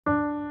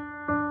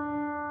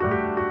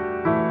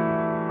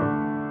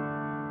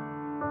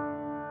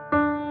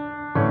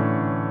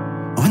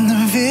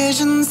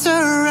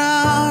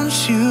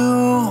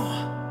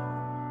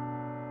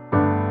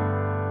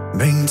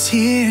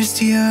tears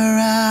to your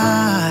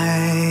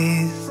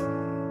eyes,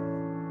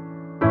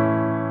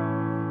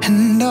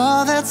 and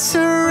all that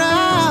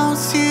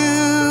surrounds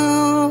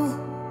you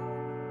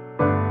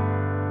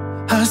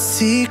are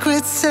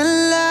secrets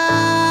and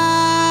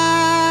lies.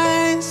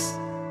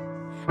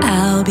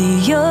 I'll be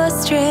your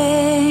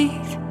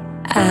strength,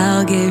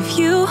 I'll give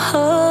you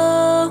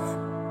hope,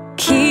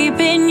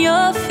 keeping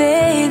your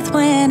faith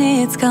when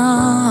it's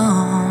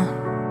gone.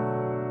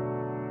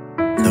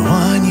 The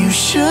one you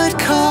should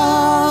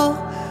call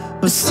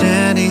was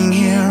standing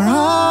here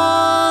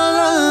all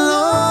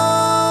alone.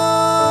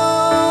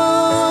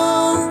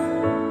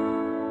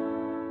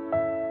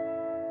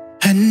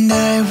 And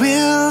I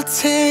will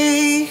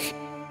take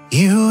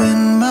you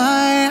in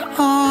my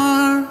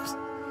arms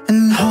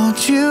and hold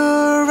you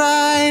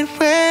right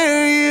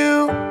where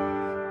you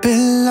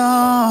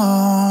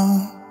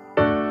belong.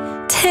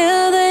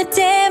 Till the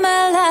day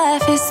my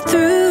life is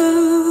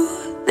through,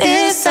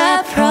 this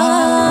I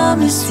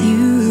promise you.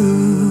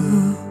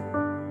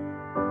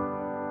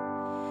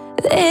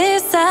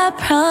 This I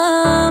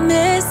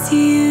promise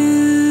you.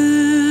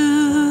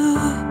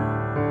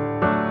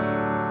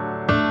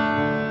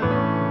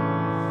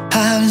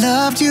 I've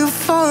loved you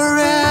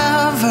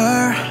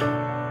forever,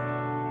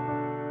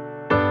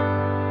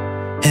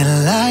 in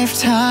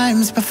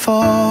lifetimes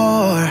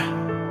before,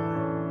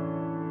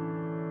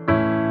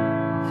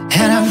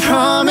 and I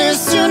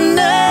promise you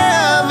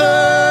never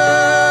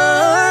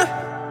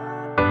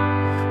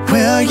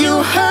will you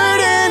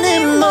hurt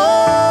anymore.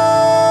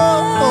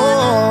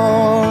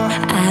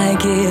 I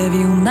give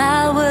you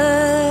my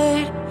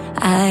word,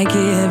 I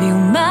give you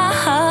my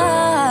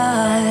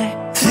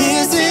heart.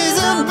 This is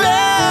a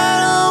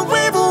battle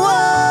we've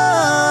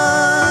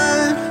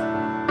won,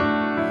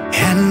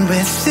 and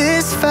with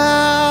this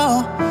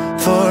vow,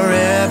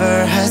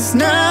 forever has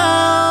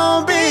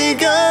now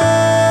begun.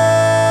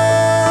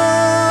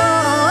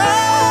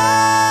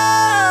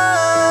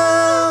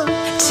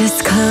 Just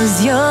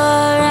close your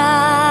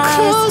eyes,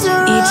 Close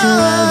your each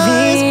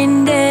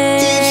loving day.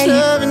 Each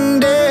loving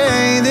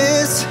day,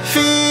 this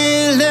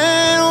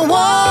feeling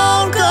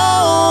won't go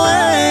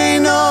away,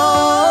 no.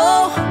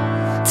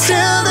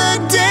 Till the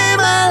day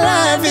my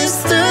life is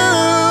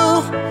through,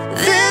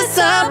 this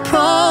I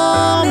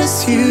promise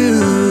you.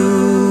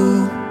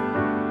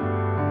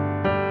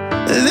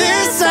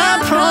 This I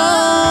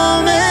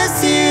promise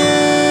you.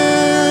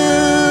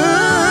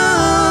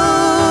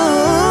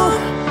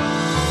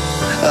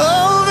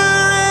 Over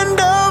and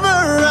over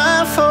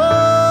I fall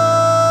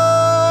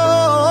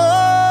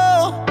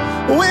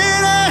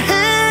when I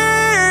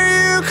hear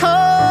you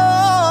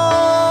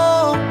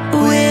call.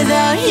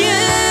 Without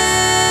you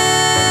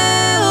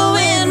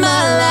in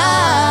my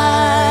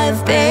life,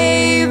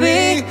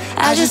 baby,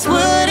 I just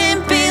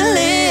wouldn't be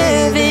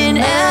living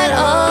at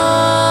all.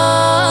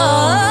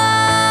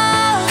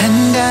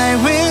 And I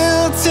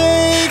will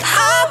take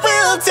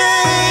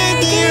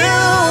you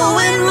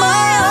in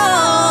my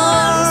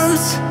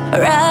arms,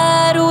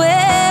 Right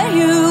where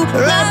you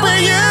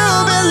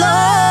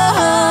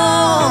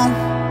belong.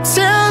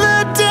 Till the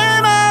day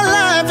my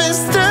life is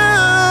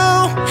through,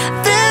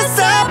 this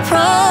I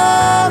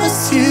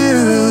promise you.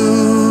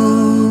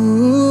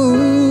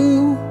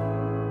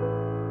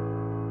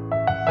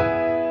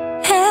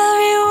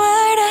 Every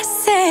word I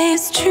say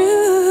is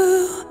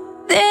true.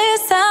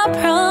 This I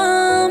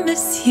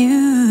promise you.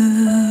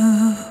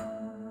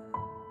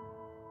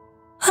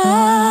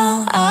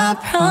 Oh, I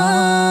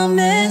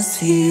promise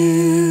you.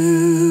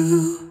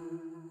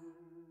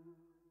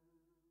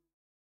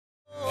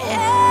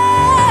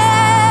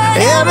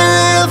 Every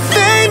little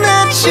thing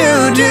that you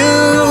do,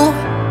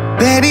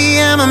 baby,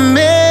 I'm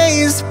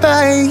amazed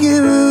by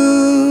you.